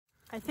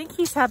I think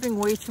he's having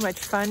way too much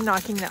fun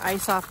knocking the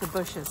ice off the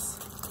bushes.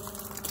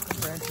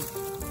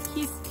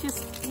 He's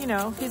just, you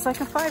know, he's like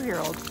a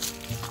 5-year-old.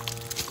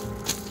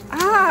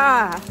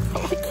 Ah!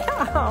 Holy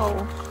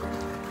cow!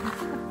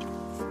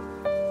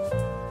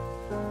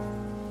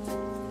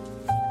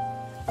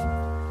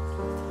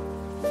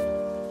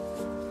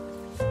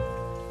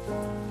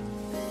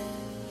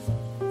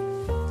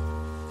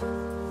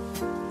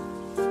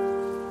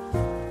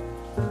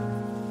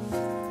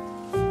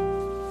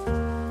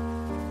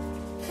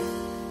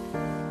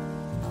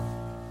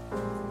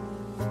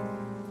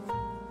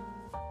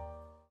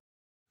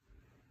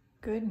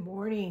 Good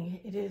morning.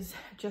 It is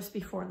just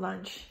before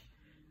lunch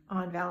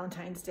on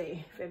Valentine's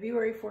Day,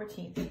 February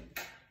 14th,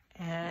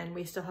 and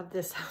we still have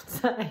this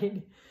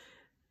outside.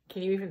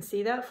 Can you even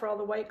see that for all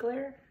the white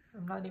glare?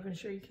 I'm not even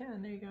sure you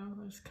can. There you go.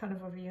 There's kind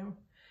of a view.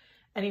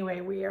 Anyway,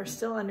 we are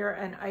still under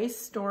an ice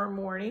storm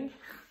warning.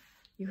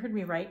 You heard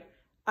me right.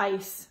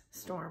 Ice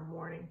storm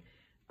warning.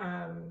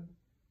 Yeah,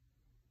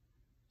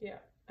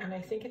 and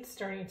I think it's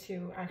starting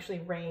to actually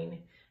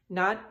rain.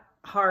 Not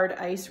hard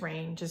ice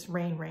rain, just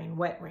rain,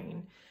 wet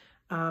rain.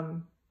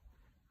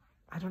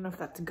 I don't know if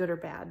that's good or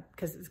bad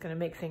because it's going to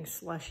make things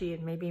slushy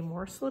and maybe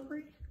more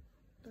slippery.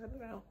 I don't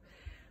know.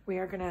 We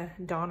are going to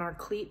don our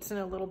cleats in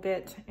a little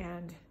bit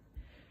and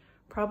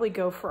probably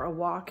go for a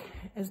walk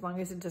as long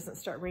as it doesn't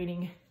start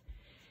raining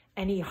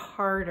any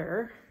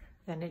harder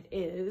than it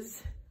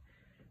is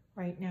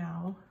right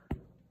now.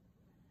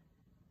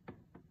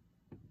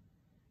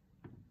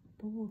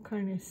 But we'll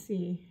kind of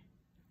see.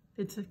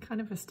 It's a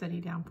kind of a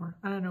steady downpour.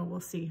 I don't know, we'll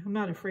see. I'm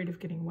not afraid of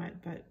getting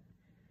wet, but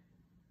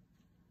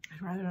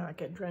I'd rather not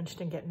get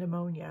drenched and get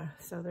pneumonia.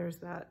 So there's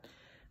that.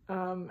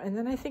 And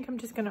then I think I'm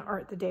just gonna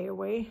art the day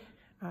away.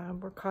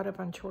 We're caught up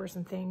on chores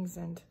and things,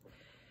 and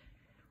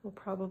we'll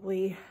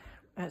probably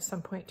at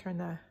some point turn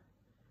the,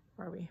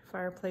 where are we,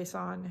 fireplace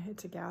on.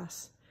 It's a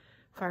gas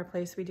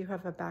fireplace. We do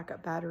have a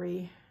backup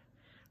battery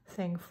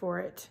thing for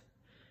it.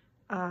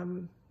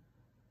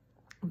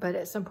 But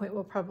at some point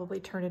we'll probably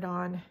turn it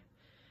on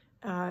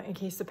in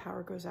case the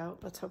power goes out.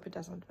 Let's hope it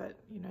doesn't, but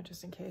you know,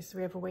 just in case.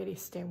 We have a way to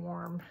stay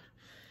warm.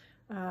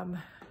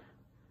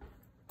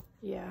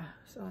 Yeah,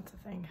 so that's the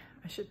thing.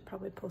 I should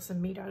probably pull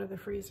some meat out of the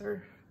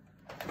freezer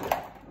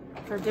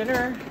for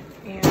dinner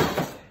and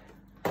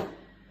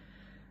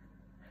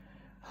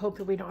hope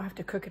that we don't have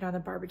to cook it on the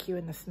barbecue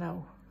in the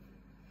snow.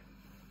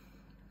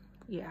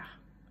 Yeah,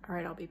 all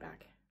right, I'll be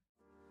back.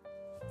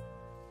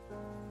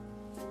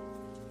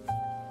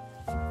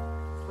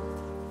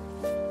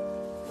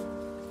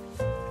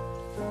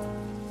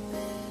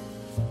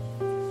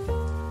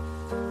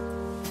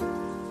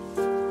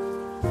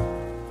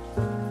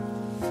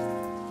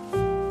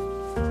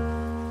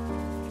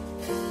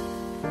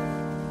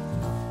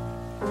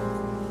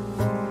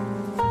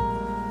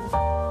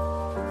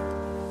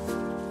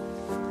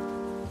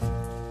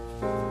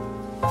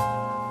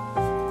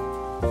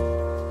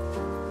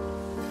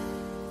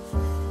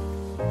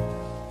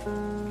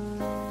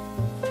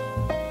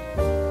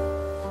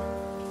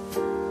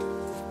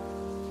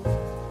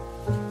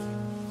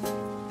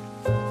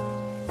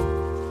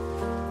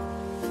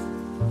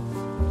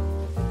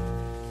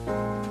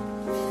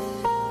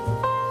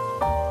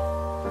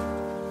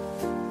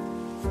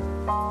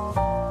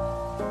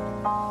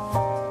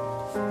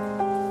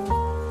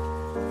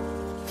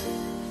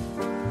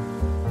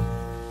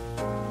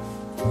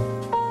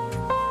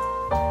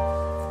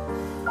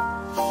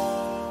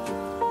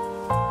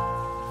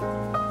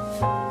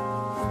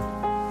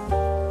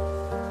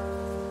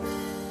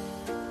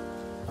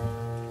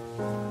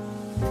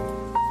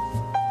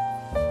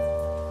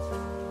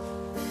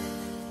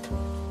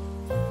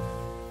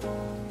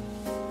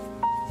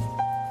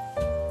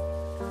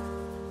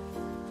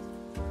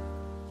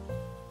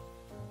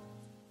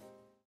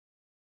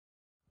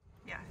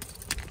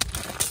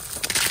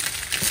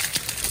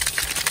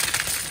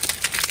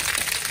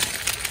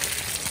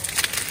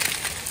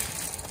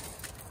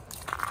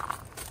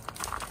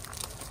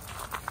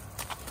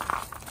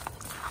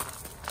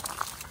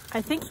 I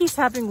think he's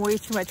having way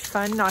too much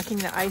fun knocking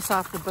the ice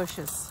off the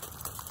bushes.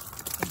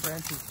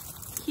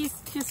 He's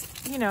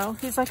just, you know,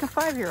 he's like a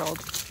 5-year-old.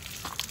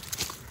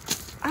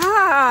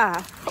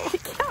 Ah! Holy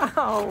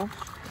cow!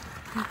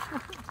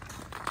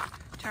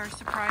 To our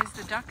surprise,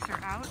 the ducks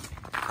are out.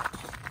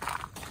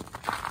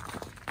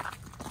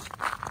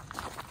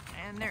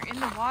 And they're in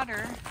the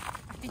water.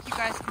 I think you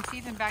guys can see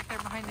them back there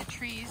behind the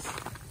trees.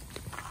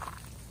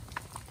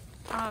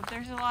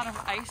 There's a lot of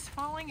ice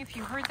falling, if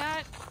you heard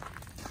that.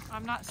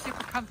 I'm not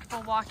super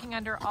comfortable walking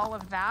under all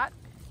of that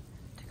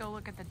to go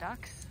look at the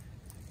ducks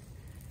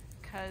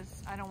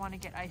because I don't want to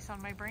get ice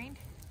on my brain.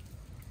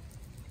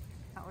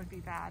 That would be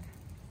bad.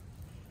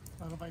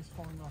 A lot of ice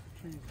falling off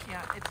the trees.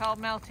 Yeah, it's all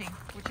melting,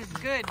 which is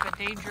good but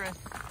dangerous.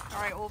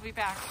 All right, we'll be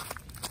back.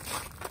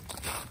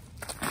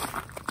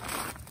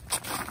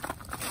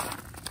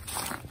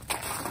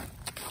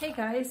 Hey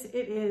guys,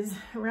 it is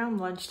around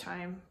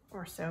lunchtime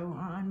or so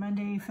on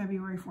Monday,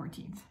 February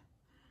 14th.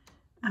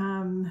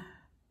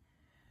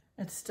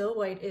 It's still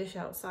white-ish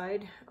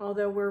outside,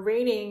 although we're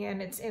raining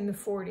and it's in the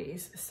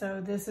 40s. So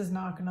this is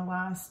not gonna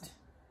last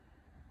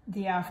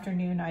the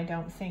afternoon. I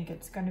don't think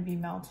it's gonna be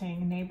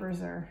melting.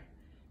 Neighbors are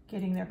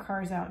getting their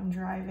cars out and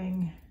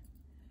driving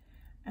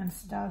and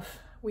stuff.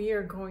 We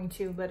are going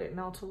to let it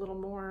melt a little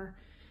more.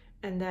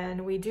 And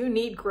then we do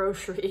need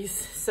groceries.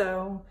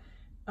 So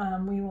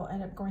we will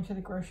end up going to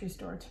the grocery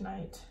store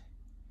tonight.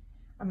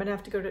 I'm gonna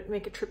have to go to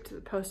make a trip to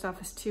the post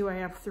office too. I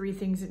have 3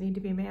 things that need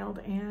to be mailed,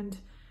 and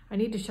I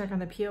need to check on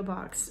the P.O.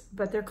 box,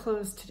 but they're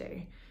closed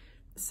today.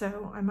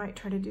 So I might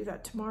try to do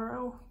that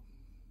tomorrow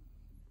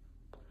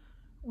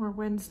or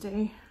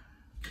Wednesday.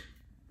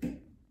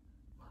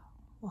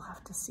 We'll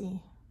have to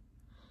see.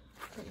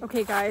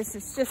 Okay guys,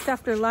 it's just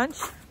after lunch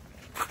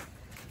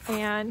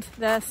and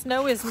the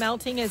snow is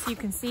melting, as you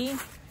can see.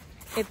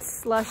 It's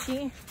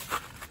slushy.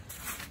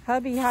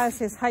 Hubby has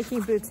his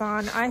hiking boots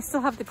on. I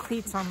still have the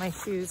cleats on my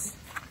shoes.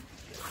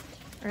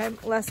 I'm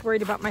less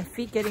worried about my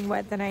feet getting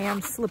wet than I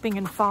am slipping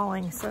and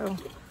falling. So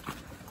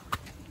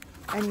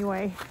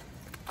anyway,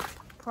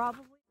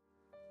 probably.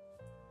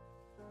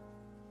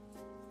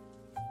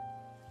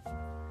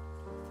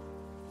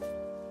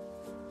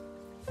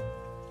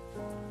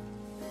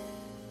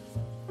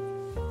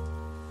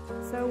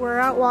 So we're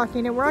out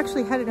walking and we're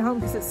actually headed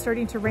home because it's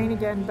starting to rain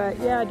again. But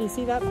yeah, do you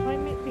see that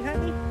behind me?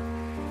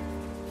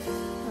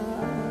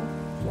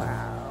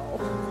 Wow.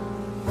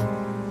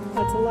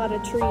 That's a lot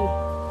of tree.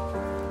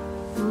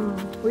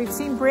 We've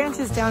seen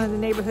branches down in the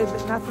neighborhood,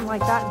 but nothing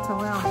like that until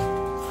now.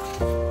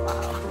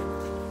 Wow.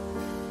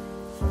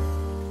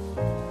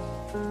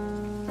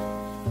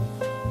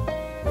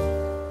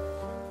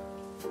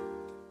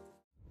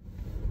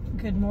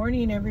 Good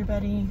morning,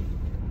 everybody.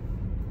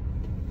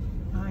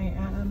 I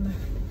am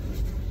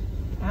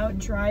out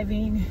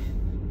driving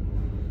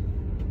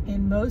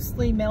in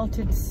mostly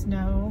melted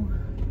snow.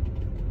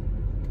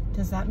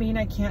 Does that mean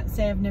I can't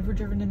say I've never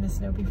driven in the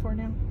snow before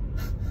now?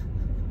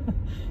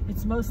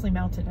 It's mostly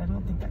melted. I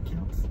don't think that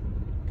counts.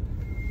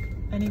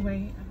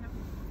 Anyway,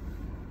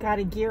 got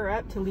to gear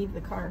up to leave the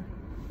car.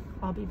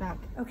 I'll be back.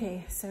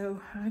 Okay, so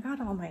I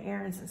got all my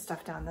errands and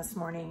stuff done this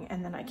morning,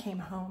 and then I came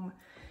home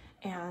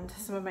and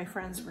some of my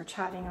friends were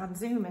chatting on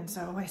Zoom, and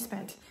so I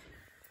spent,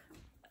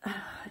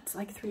 it's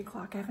like 3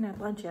 o'clock. I haven't had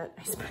lunch yet.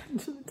 I spent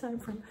the time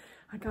from,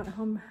 I got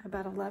home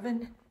about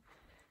 11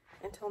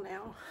 until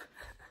now,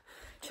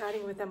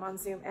 chatting with them on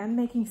Zoom and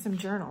making some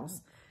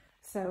journals.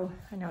 So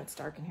I know it's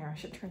dark in here. I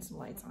should turn some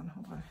lights on.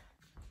 Hold on.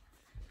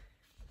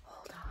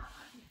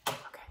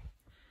 Okay.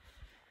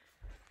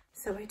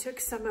 So I took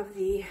some of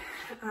the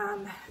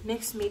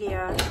mixed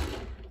media,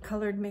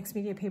 colored mixed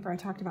media paper I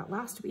talked about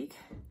last week,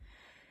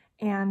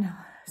 and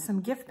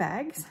some gift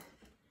bags,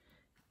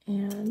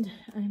 and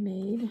I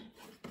made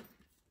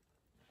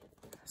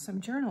some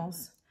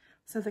journals.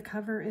 So the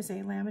cover is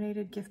a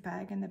laminated gift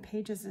bag, and the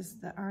pages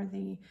are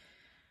the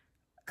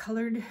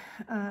colored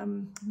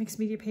mixed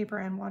media paper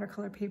and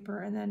watercolor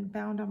paper, and then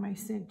bound on my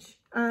cinch.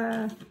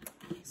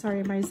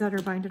 Sorry, my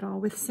Zutter bind it all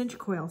with cinch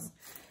coils.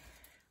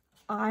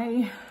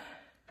 I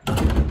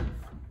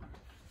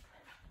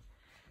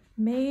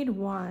made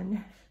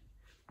one,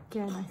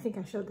 again, I think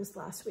I showed this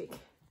last week,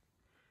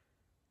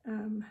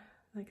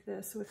 like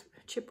this with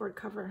a chipboard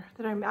cover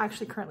that I'm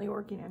actually currently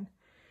working in.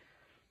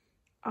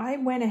 I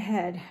went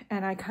ahead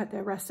and I cut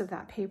the rest of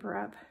that paper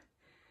up,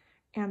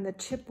 and the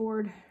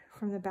chipboard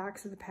from the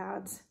backs of the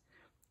pads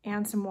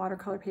and some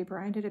watercolor paper.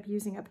 I ended up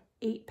using up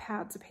 8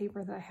 pads of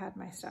paper that I had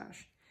in my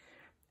stash.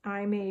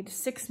 I made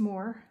 6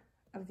 more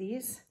of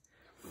these,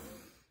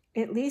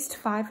 at least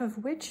 5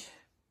 of which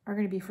are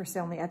going to be for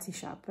sale in the Etsy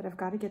shop, but I've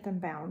got to get them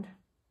bound.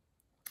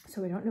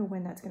 So I don't know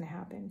when that's going to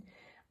happen.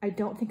 I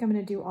don't think I'm going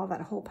to do all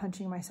that hole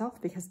punching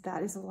myself because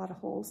that is a lot of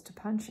holes to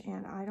punch,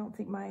 and I don't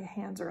think my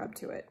hands are up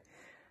to it.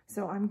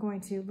 So I'm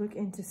going to look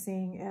into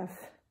seeing if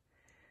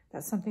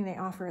that's something they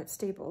offer at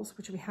Staples,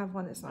 which we have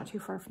one that's not too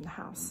far from the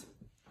house.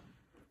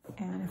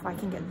 And if I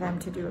can get them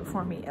to do it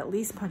for me, at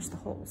least punch the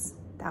holes,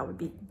 that would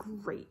be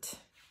great.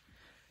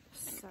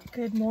 So.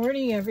 Good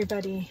morning,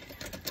 everybody.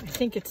 I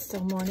think it's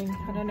still morning.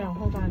 I don't know.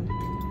 Hold on.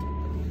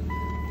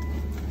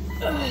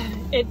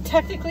 It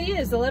technically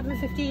is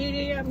 11:58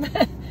 a.m.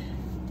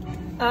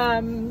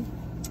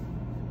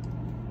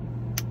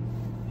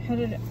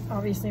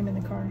 Obviously I'm in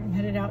the car. I'm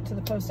headed out to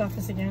the post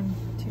office again,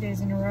 2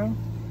 days in a row.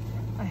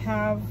 I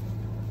have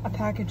a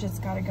package that's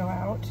got to go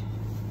out,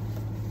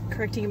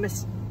 correcting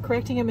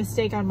a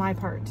mistake on my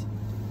part.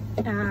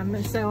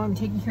 So I'm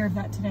taking care of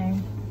that today.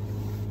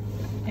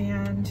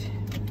 And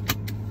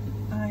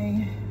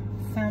I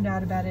found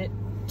out about it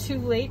too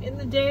late in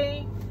the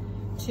day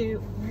to,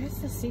 where's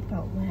the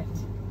seatbelt went?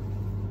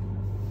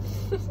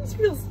 This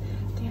feels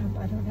damp,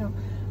 I don't know.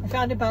 I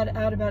found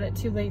out about it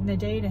too late in the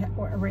day to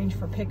arrange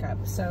for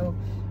pickup. So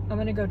I'm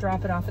gonna go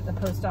drop it off at the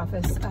post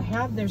office.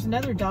 There's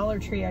another Dollar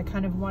Tree I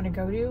kind of want to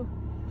go to.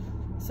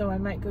 So I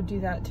might go do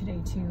that today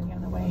too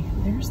on the way.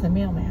 There's the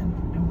mailman.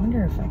 I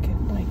wonder if I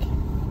could like,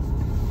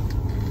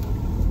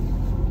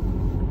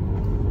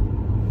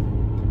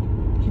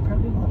 he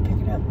probably won't pick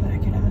it up, but I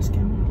could ask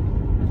him.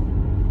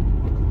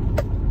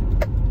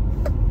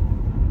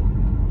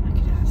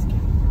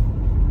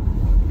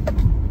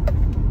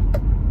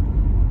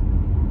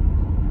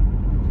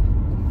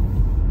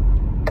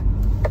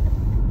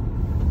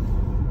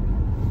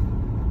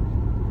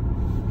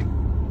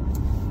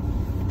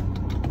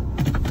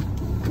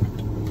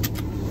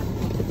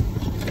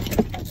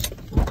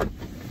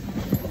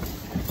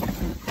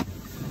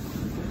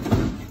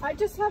 I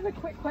just have a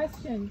quick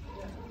question.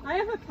 I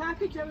have a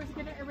package I was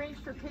going to arrange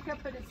for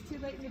pickup, but it's too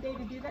late in the day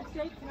to do that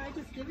today. Can I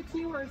just give it to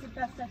you, or is it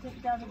best I take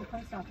it down to the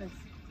post office?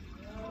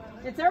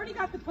 It's already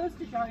got the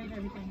postage on it and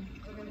everything.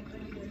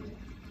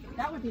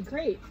 That would be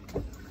great.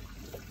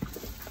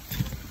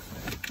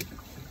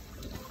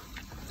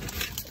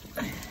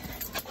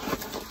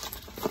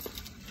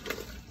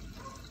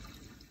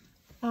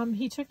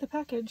 He took the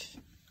package.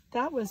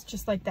 That was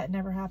just like that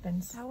never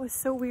happens. That was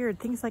so weird.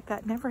 Things like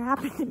that never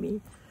happen to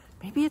me.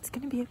 Maybe it's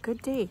going to be a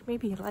good day.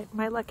 Maybe like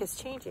my luck is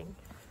changing.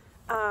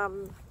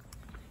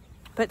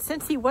 But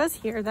since he was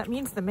here, that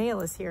means the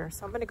mail is here.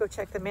 So I'm going to go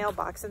check the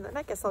mailbox, and then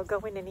I guess I'll go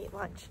in and eat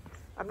lunch.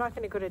 I'm not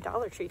going to go to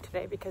Dollar Tree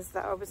today because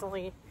I was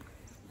only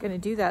going to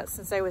do that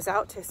since I was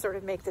out to sort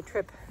of make the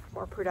trip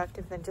more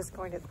productive than just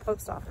going to the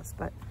post office.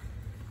 But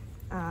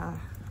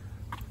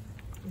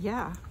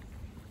yeah.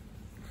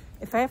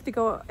 If I have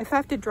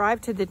to drive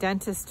to the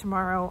dentist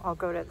tomorrow, I'll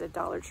go to the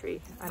Dollar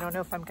Tree. I don't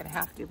know if I'm going to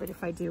have to, but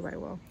if I do, I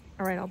will.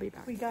 All right, I'll be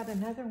back. We got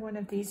another one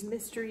of these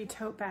mystery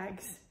tote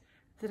bags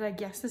that I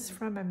guess is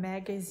from a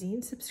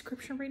magazine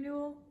subscription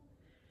renewal.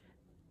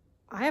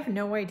 I have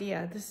no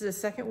idea. This is the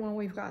second one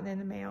we've gotten in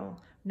the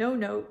mail. No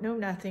note, no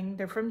nothing.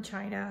 They're from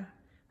China.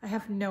 I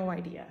have no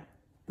idea.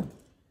 I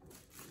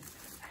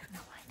have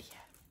no idea.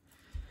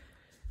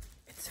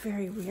 It's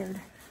very weird.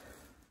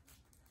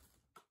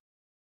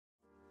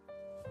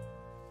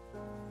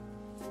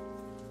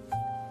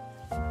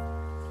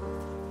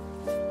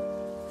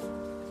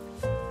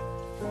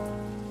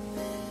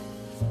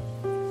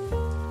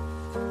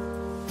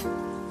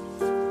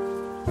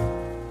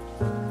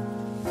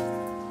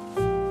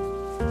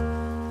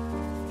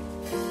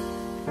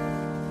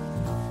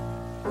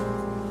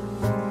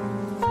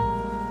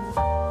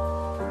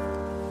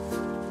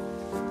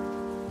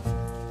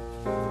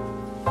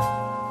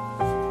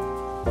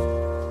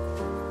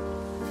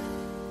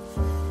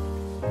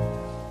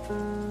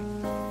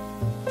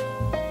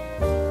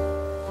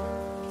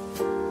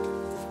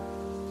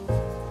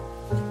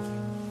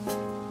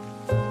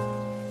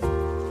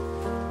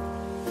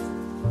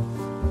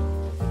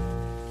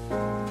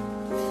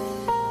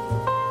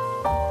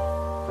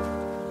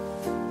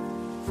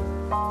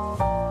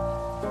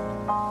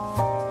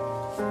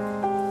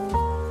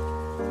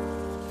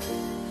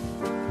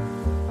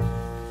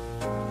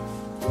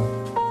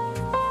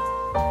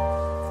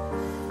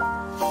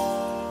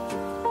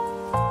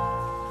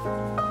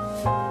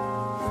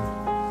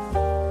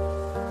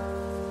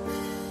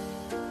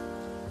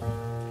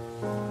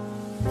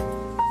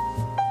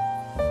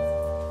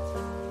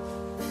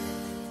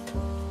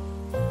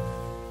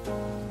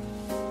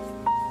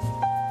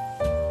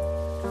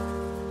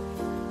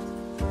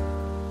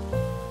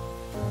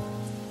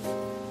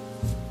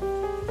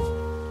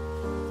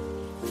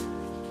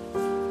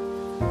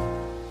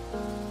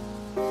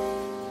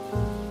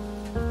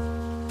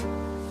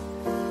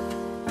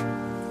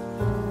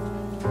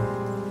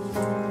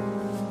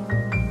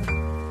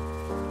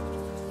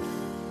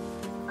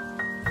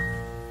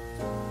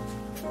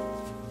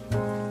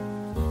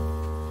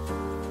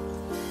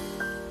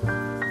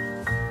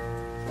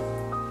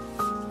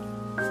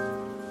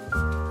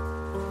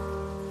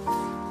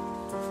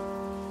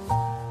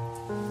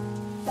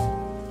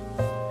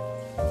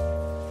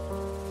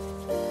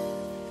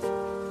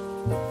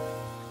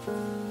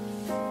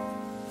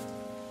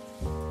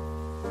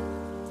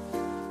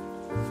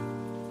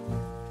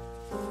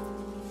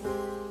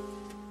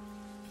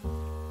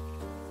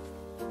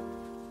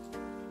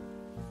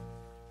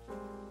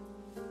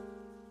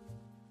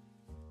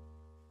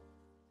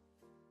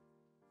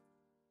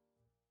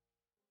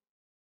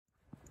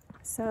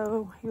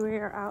 So we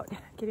are out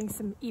getting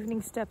some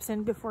evening steps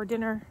in before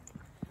dinner.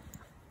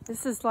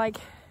 This is like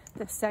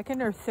the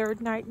second or third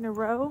night in a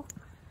row.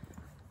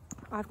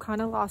 I've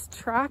kind of lost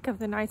track of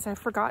the nights I've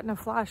forgotten a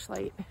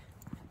flashlight.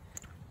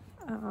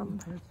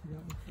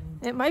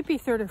 It might be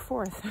third or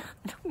fourth.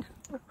 I don't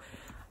know.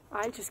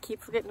 I just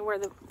keep forgetting where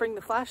to bring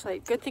the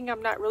flashlight. Good thing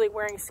I'm not really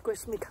wearing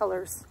Squish Me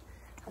colors.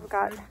 I've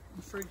got...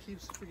 Fred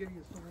keeps forgetting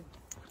his phone.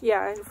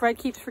 Yeah, and Fred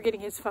keeps forgetting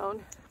his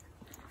phone.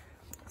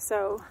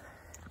 So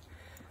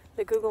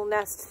the Google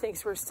Nest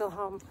thinks we're still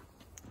home.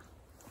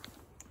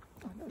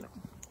 I don't know.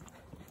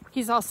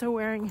 He's also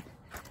wearing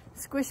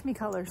Squish Me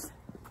colors.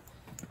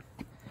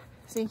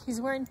 See,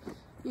 he's wearing,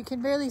 you can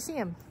barely see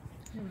him.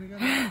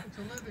 Yeah, it's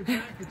a leather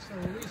jacket, so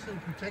at least it'll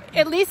protect you.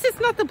 At least it's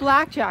not the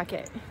black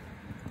jacket.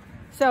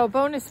 So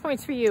bonus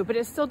points for you, but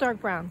it's still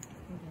dark brown.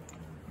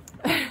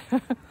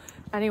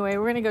 Anyway,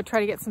 we're gonna go try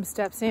to get some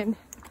steps in,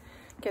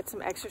 get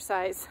some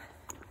exercise,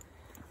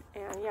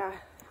 and yeah,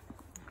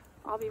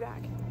 I'll be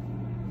back.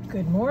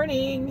 Good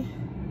morning.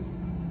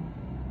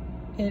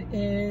 It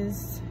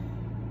is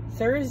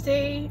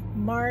Thursday,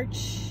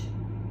 March,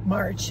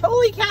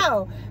 holy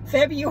cow,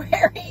 February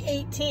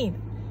 18th,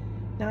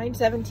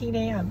 9:17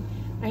 a.m.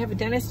 I have a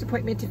dentist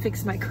appointment to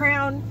fix my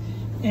crown,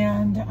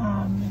 and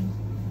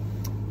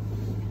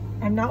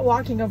I'm not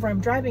walking over, I'm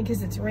driving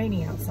because it's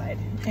raining outside,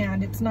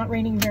 and it's not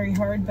raining very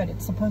hard, but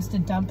it's supposed to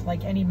dump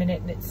like any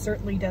minute, and it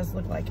certainly does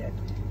look like it.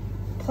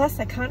 Plus,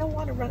 I kind of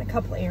want to run a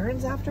couple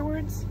errands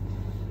afterwards.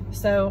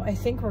 So I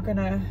think we're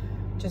gonna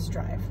just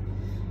drive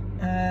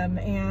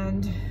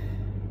and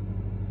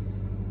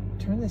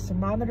turn the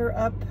thermometer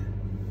up,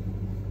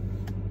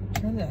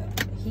 turn the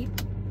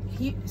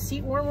heat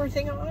seat warmer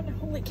thing on.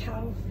 Holy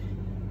cow.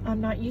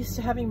 I'm not used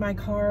to having my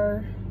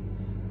car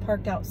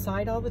parked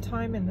outside all the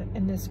time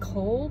in this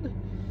cold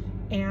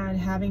and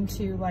having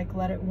to like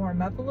let it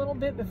warm up a little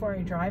bit before I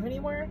drive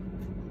anywhere.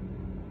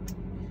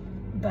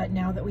 But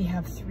now that we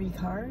have 3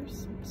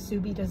 cars,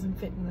 Subi doesn't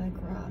fit in the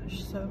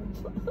garage. So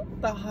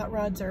the hot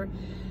rods are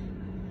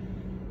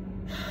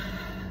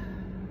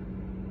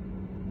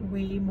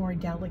way more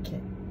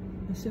delicate.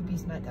 The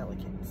Subi's not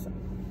delicate, so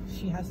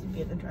she has to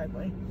be in the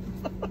driveway.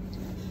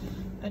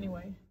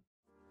 Anyway.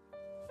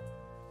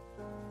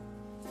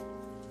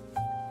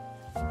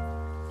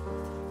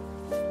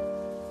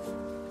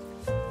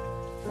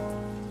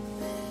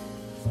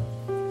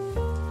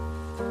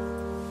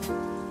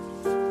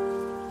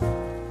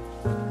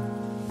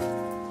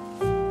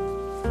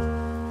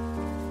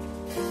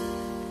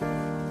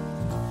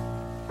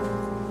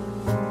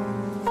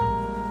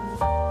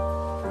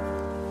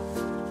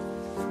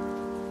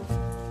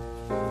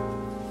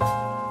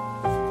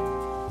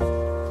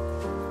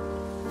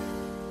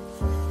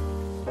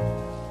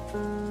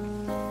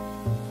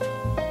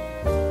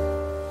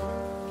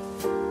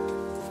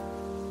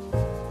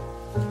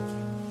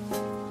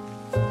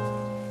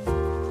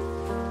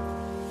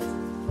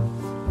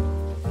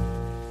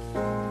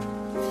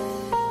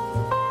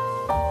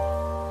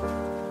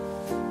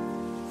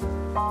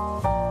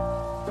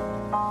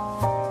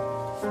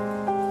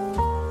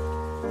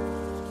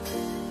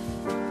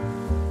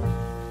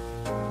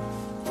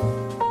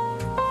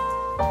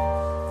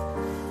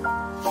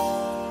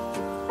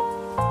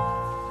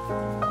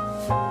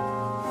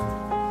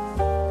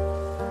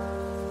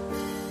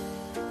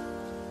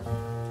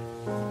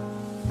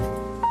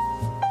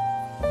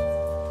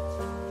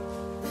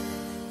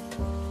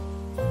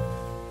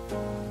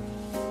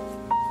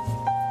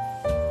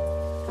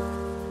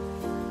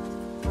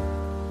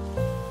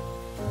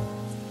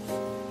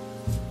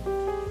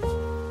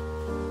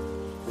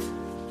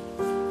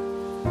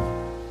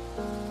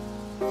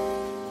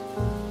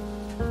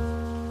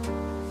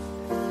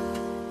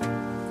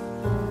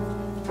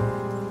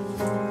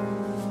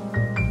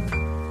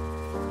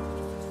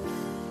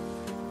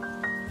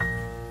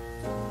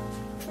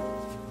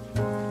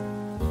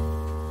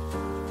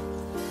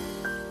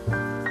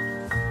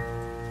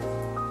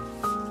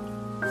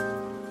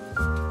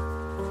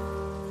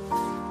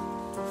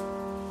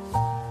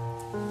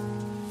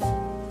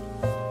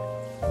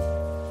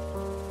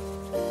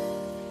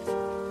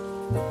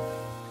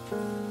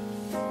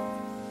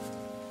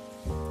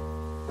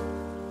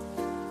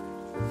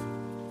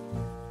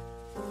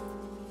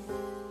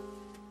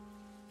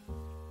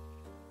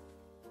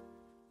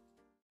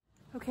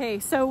 Okay,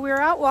 so we're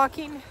out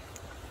walking.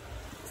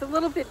 It's a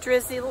little bit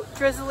drizzly,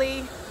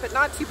 but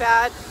not too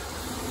bad.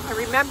 I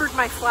remembered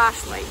my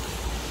flashlight,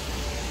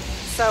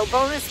 so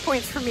bonus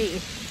points for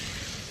me.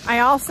 I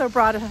also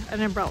brought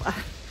an umbrella,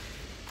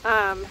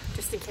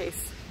 just in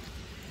case.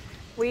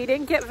 We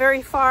didn't get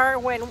very far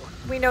when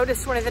we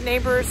noticed one of the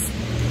neighbors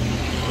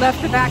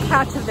left the back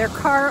hatch of their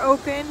car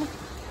open,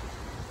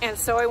 and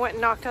so I went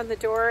and knocked on the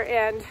door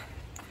and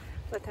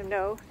let them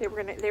know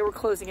they were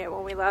closing it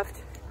when we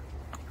left.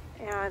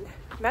 And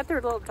met their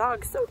little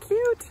dog, so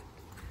cute.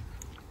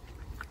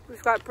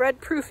 We've got bread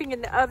proofing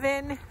in the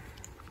oven.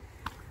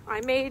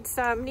 I made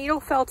some needle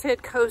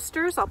felted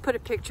coasters. I'll put a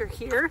picture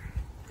here.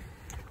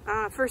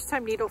 First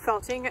time needle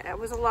felting, it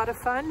was a lot of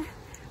fun.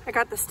 I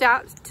got to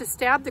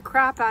stab the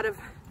crap out of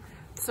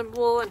some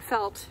wool and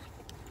felt.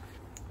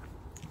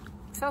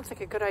 Sounds like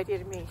a good idea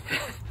to me.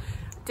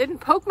 Didn't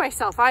poke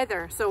myself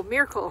either, so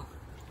miracle.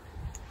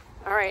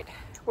 All right,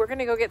 we're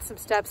gonna go get some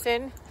steps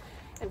in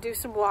and do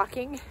some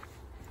walking.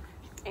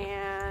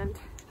 And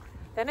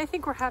then I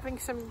think we're having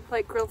some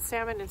like grilled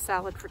salmon and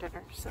salad for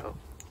dinner, so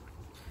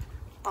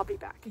I'll be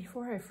back.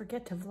 Before I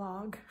forget to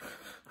vlog,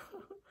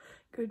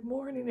 good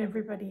morning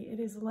everybody. It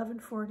is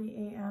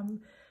 11:40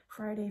 a.m.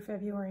 Friday,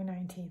 February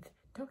 19th.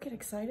 Don't get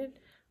excited.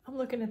 I'm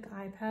looking at the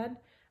iPad.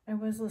 I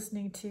was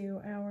listening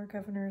to our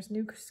governor's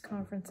news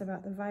conference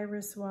about the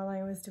virus while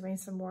I was doing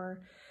some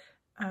more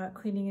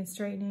cleaning and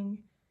straightening.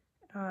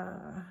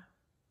 I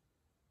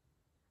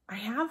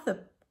have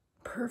the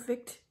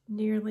perfect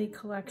nearly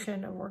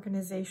collection of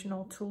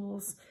organizational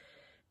tools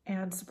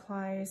and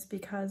supplies,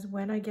 because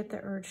when I get the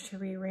urge to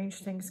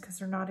rearrange things because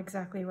they're not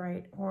exactly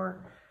right,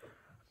 or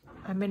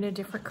I'm in a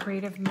different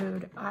creative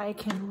mood, I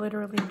can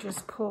literally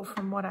just pull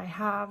from what I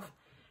have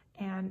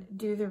and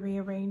do the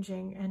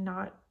rearranging and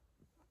not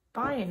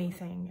buy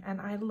anything. And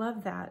I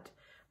love that.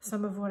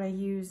 Some of what I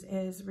use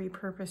is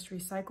repurposed,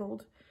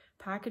 recycled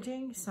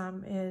packaging.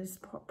 Some is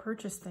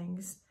purchased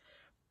things.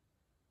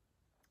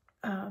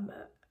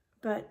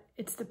 But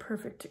it's the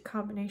perfect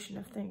combination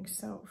of things,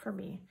 so for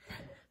me.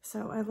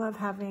 So I love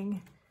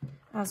having,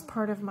 as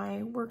part of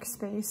my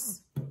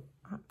workspace,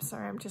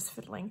 sorry, I'm just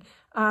fiddling,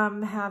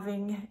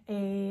 having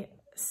a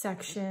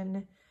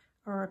section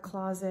or a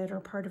closet or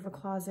part of a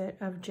closet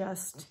of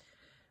just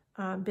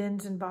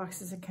bins and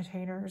boxes and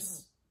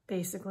containers,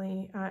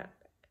 basically.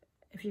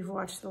 If you've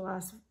watched the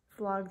last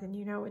vlog, then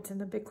you know it's in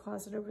the big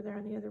closet over there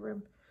in the other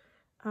room.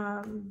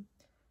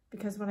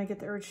 Because when I get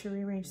the urge to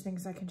rearrange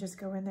things, I can just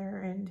go in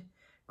there and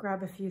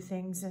grab a few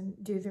things and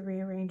do the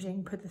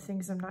rearranging, put the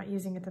things I'm not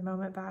using at the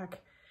moment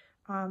back.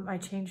 I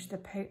changed the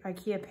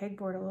IKEA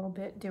pegboard a little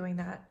bit doing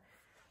that.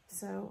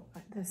 So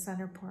the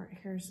center part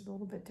here is a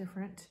little bit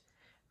different.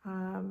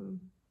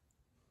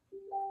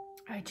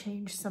 I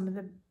changed some of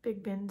the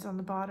big bins on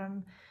the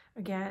bottom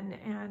again,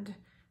 and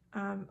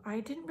I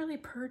didn't really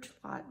purge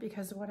a lot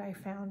because of what I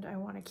found I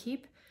want to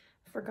keep.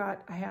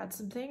 Forgot I had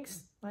some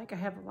things, like I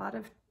have a lot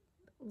of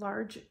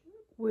large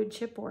wood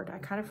chipboard. I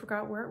kind of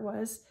forgot where it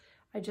was.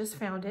 I just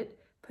found it,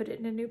 put it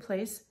in a new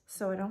place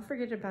so I don't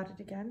forget about it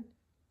again.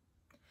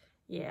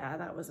 Yeah,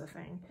 that was a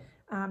thing.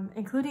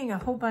 Including a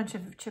whole bunch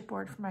of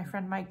chipboard from my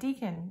friend Mike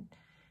Deacon.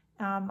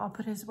 I'll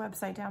put his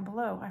website down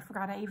below. I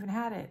forgot I even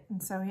had it.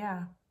 And so,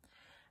 yeah.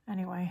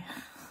 Anyway,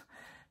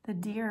 the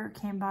deer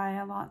came by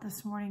a lot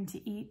this morning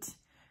to eat.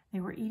 They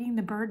were eating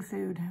the bird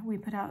food. We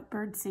put out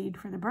bird seed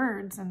for the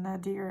birds, and the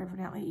deer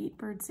evidently eat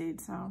bird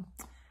seed. So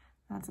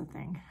that's a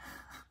thing.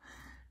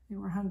 They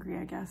were hungry,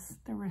 I guess.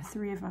 There were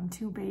 3 of them,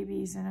 2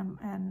 babies and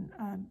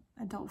an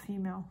adult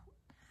female.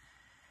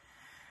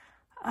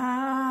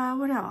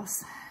 What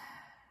else?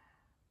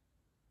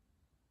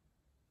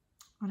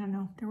 I don't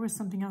know. There was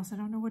something else. I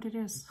don't know what it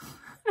is.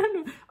 I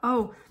don't know.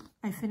 Oh,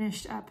 I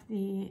finished up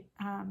the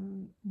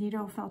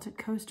Nito felted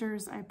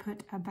coasters. I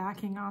put a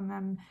backing on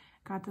them,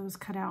 got those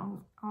cut out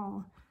and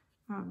all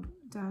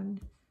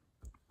done,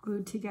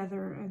 glued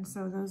together. And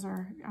so those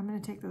are, I'm going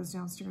to take those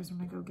downstairs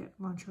when I go get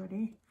lunch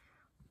ready.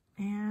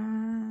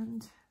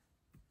 And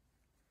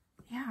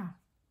yeah,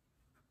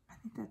 I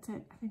think that's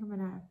it. I think I'm going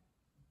to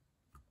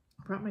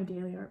brought my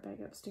daily art bag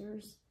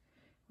upstairs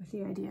with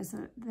the ideas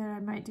that I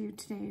might do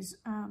today's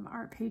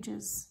art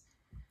pages.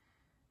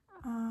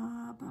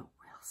 But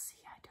we'll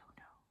see. I don't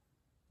know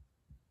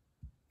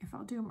if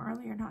I'll do them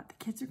early or not. The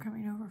kids are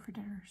coming over for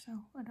dinner,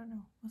 so I don't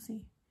know. We'll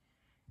see.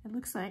 It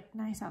looks like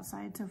nice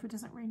outside, so if it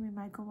doesn't rain, we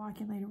might go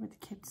walking later with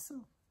the kids.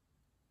 So,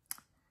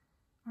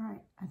 all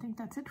right, I think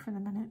that's it for the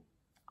minute.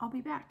 I'll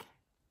be back.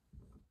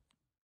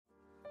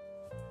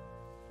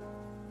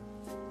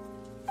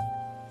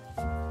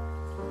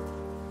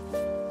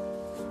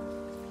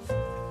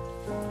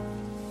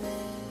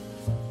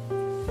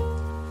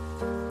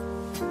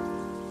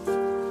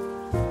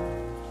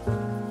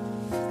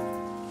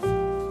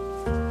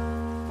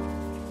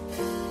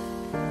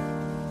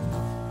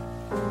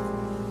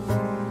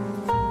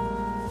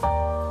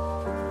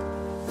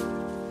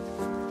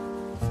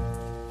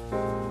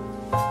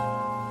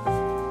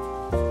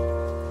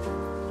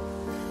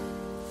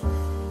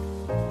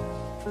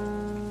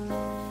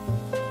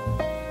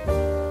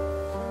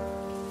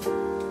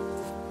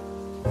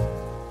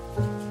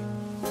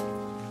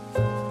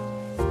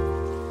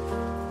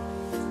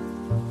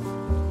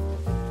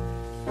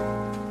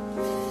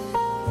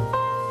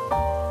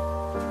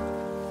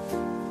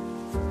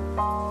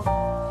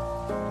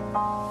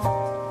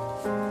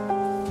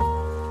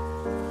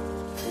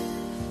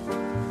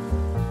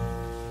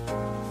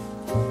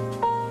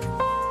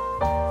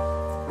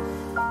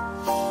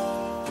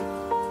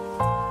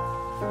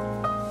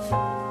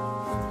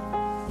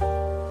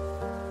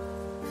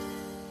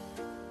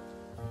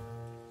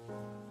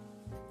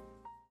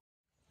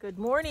 Good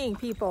morning,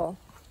 people.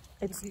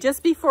 It's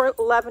just before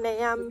 11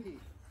 a.m.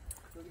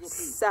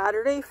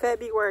 Saturday,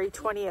 February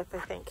 20th, I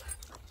think.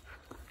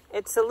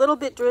 It's a little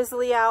bit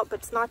drizzly out, but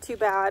it's not too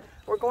bad.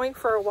 We're going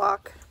for a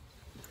walk.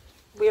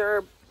 We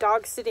are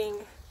dog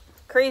sitting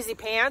Crazy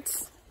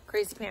Pants.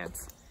 Crazy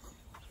Pants.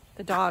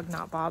 The dog,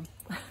 not Bob.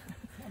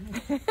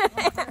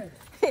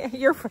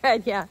 You're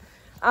Fred, yeah.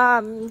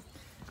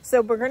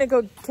 So we're gonna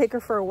go take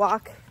her for a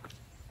walk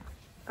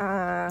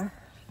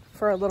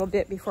for a little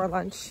bit before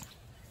lunch.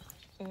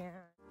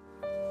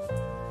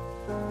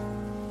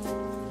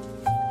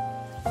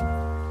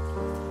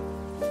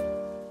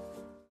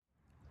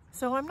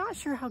 So I'm not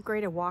sure how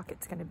great a walk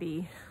it's going to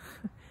be.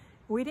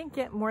 We didn't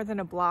get more than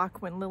a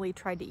block when Lily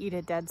tried to eat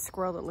a dead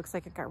squirrel that looks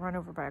like it got run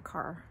over by a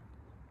car.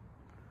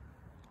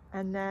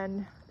 And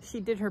then she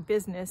did her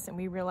business and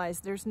we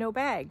realized there's no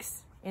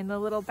bags in the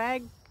little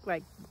bag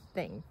like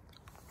thing.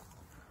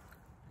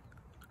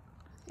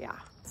 Yeah,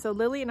 so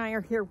Lily and I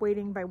are here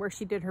waiting by where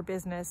she did her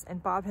business,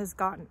 and Bob has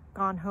gone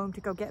home to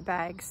go get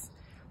bags.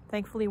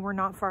 Thankfully, we're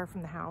not far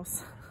from the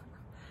house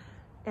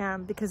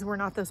because we're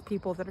not those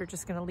people that are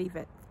just gonna leave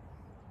it.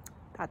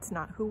 That's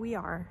not who we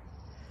are.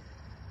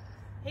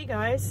 Hey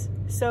guys,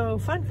 so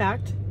fun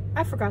fact,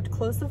 I forgot to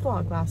close the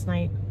vlog last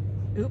night.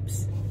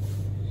 Oops.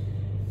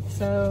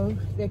 So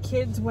the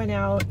kids went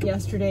out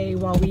yesterday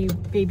while we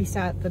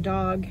babysat the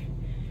dog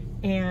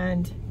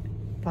and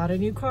bought a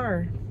new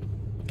car.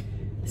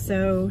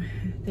 So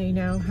they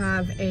now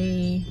have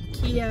a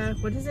Kia,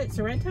 what is it,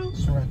 Sorento?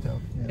 Sorento,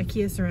 yeah. A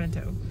Kia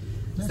Sorento.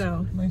 Nice,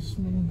 so nice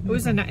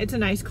it's a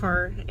nice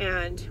car,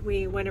 and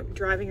we went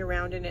driving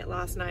around in it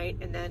last night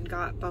and then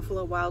got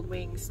Buffalo Wild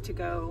Wings to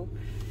go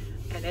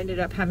and ended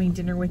up having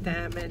dinner with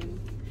them, and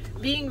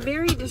being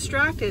very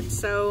distracted,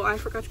 so I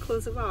forgot to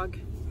close the vlog.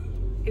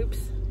 Oops.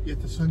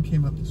 Yet the sun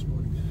came up this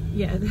morning.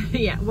 Yeah,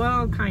 yeah,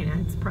 well, kinda.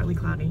 It's partly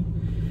cloudy.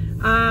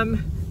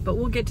 But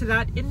we'll get to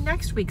that in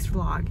next week's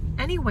vlog.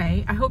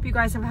 Anyway, I hope you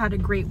guys have had a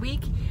great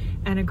week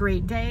and a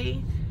great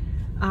day.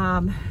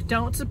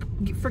 Don't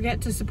forget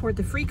to support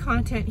the free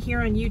content here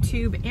on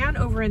YouTube and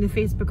over in the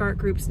Facebook art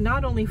groups,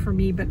 not only for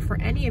me, but for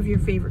any of your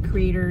favorite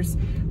creators.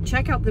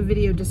 Check out the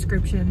video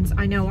descriptions.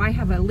 I know I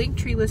have a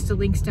Linktree list of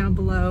links down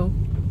below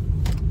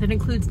that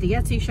includes the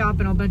Etsy shop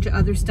and a bunch of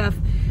other stuff.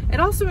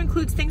 It also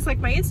includes things like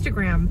my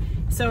Instagram.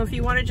 So if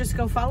you want to just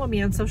go follow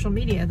me on social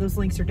media, those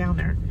links are down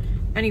there.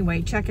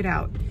 Anyway, check it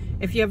out.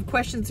 If you have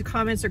questions,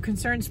 comments, or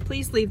concerns,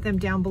 please leave them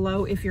down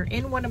below. If you're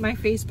in one of my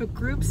Facebook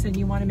groups and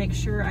you want to make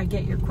sure I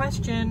get your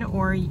question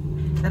or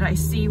that I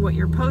see what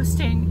you're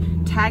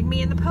posting, tag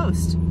me in the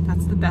post.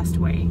 That's the best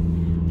way.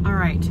 All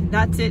right,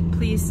 that's it.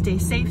 Please stay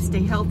safe,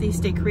 stay healthy,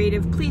 stay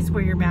creative. Please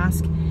wear your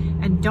mask.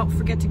 And don't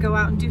forget to go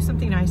out and do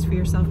something nice for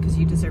yourself because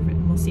you deserve it.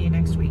 We'll see you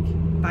next week.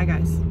 Bye,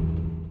 guys.